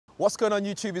What's going on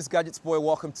YouTube? It's GadgetsBoy.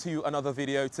 Welcome to another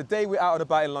video. Today we're out and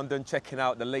about in London checking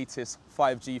out the latest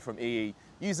 5G from EE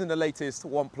using the latest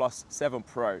OnePlus 7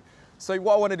 Pro. So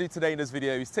what I want to do today in this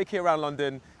video is take you around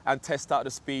London and test out the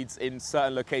speeds in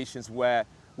certain locations where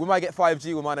we might get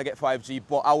 5G, we might not get 5G,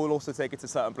 but I will also take it to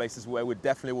certain places where we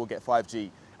definitely will get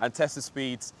 5G and test the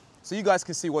speeds so you guys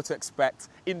can see what to expect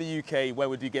in the UK where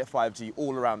we do get 5G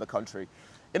all around the country.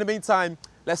 In the meantime,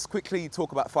 let's quickly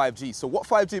talk about 5G. So what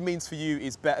 5G means for you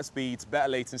is better speeds, better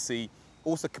latency,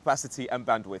 also capacity and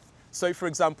bandwidth. So for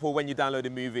example, when you're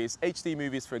downloading movies, HD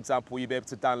movies for example, you'll be able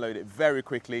to download it very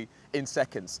quickly in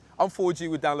seconds. On 4G,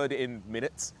 we download it in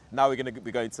minutes. Now we're going to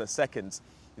be going to seconds.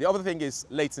 The other thing is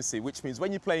latency, which means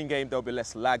when you're playing game, there'll be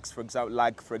less lag, for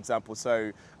example.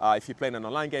 So if you're playing an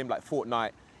online game like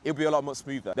Fortnite, it'll be a lot more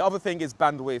smoother. The other thing is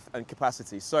bandwidth and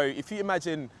capacity. So if you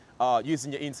imagine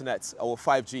using your internet or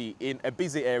 5G in a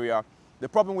busy area, the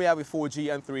problem we have with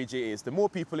 4G and 3G is the more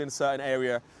people in a certain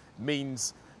area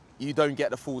means you don't get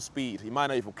the full speed. You might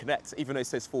not even connect. Even though it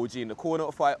says 4G in the corner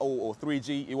or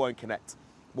 3G, you won't connect.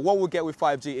 But what we'll get with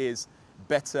 5G is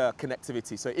better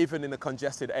connectivity. So even in a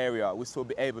congested area, we'll still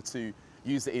be able to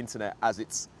use the internet as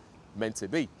it's meant to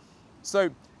be. So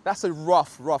that's a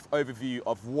rough overview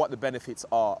of what the benefits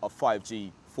are of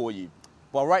 5G for you.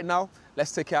 But right now,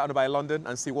 let's take it out and about London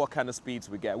and see what kind of speeds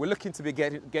we get. We're looking to be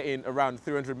getting around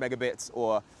 300 megabits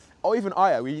or even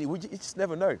higher. You just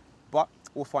never know, but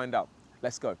we'll find out.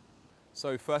 Let's go.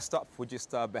 So first up, we're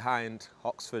just behind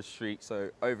Oxford Street. So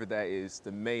over there is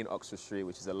the main Oxford Street,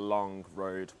 which is a long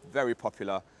road, very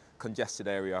popular, congested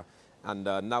area. And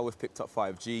now we've picked up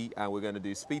 5G and we're going to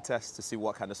do speed tests to see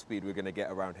what kind of speed we're going to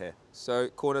get around here. So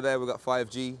corner there, we've got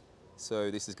 5G.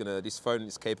 So this phone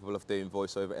is capable of doing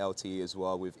voice over LTE as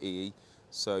well with EE.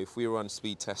 So if we run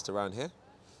speed test around here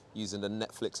using the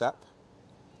Netflix app,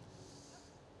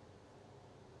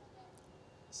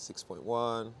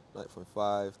 6.1,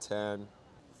 9.5, 10,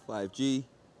 5G.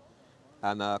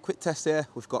 And quick test here,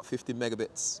 we've got 50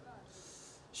 megabits.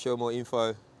 Show more info,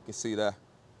 you can see there.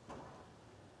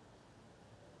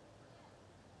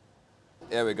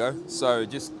 There we go. So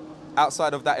just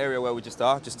outside of that area where we just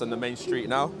are, just on the main street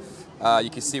now, you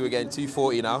can see we're getting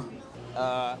 240 now.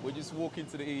 We're just walking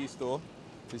to the EE store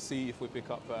to see if we pick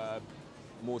up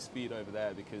more speed over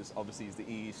there because obviously it's the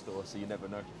EE store, so you never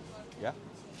know. Yeah?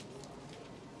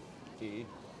 EE.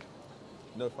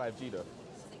 No 5G though.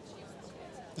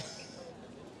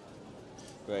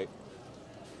 Great.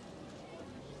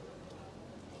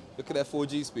 Look at their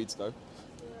 4G speeds though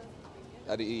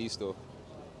at the EE store.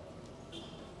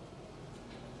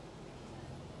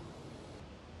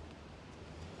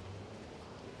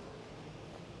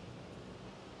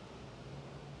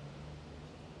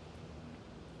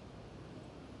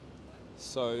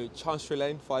 So Chancery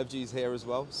Lane, 5G is here as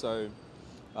well. So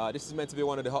this is meant to be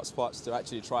one of the hotspots to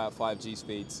actually try out 5G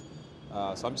speeds.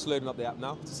 So I'm just loading up the app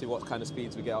now to see what kind of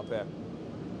speeds we get up here.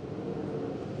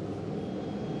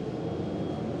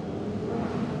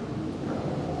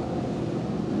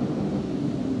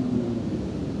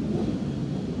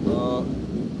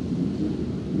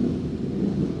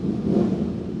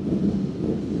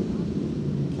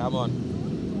 Come on.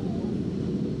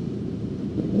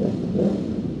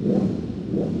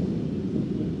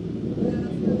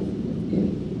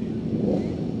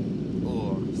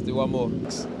 One more.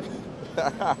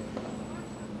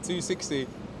 260.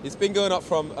 It's been going up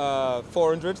from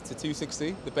 400 to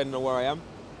 260 depending on where I am.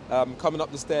 Coming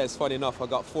up the stairs, funny enough, I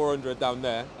got 400 down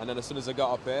there, and then as soon as I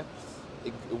got up here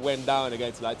it went down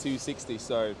again to like 260,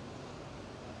 so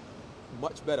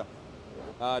much better.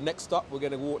 Next stop, we're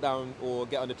going to walk down or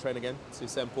get on the train again to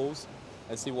St Paul's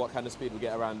and see what kind of speed we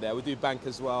get around there. We do Bank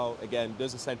as well. Again,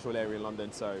 there's a central area in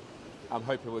London, so I'm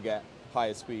hoping we'll get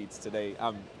higher speeds today.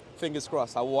 Fingers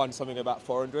crossed. I want something about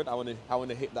 400. I want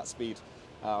to hit that speed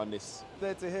on this.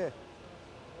 There to here.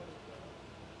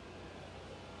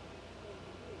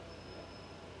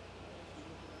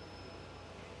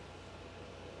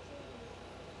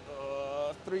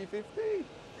 Uh, 350.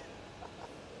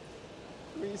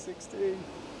 360.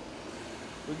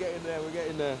 We're getting there. We're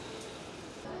getting there.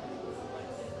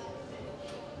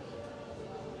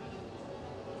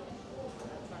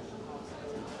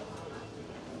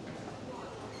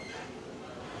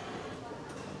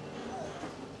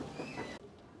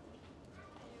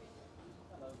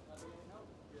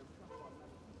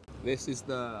 This is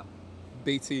the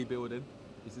BT building.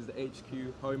 This is the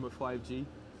HQ, home of 5G.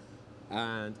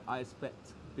 And I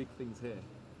expect big things here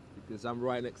because I'm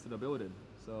right next to the building.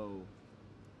 So,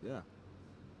 yeah.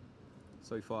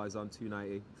 So far it's on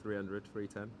 290, 300,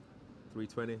 310,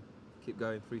 320. Keep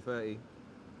going, 330,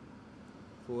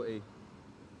 40.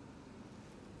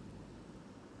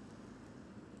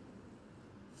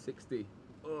 60.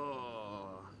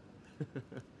 Oh.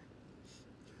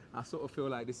 I sort of feel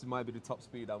like this might be the top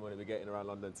speed I'm going to be getting around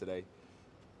London today.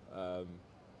 But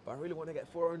I really want to get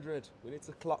 400. We need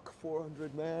to clock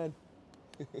 400, man.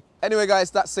 Anyway, guys,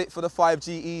 that's it for the 5G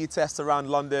EE test around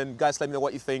London. Guys, let me know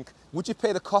what you think. Would you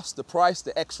pay the cost, the price,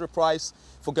 the extra price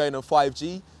for going on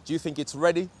 5G? Do you think it's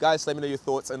ready? Guys, let me know your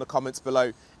thoughts in the comments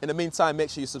below. In the meantime,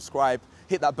 make sure you subscribe,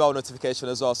 hit that bell notification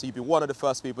as well so you'll be one of the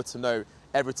first people to know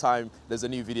every time there's a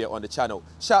new video on the channel.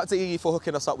 Shout out to EE for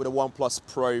hooking us up with a OnePlus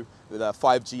Pro with a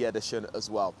 5G edition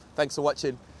as well. Thanks for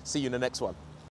watching. See you in the next one.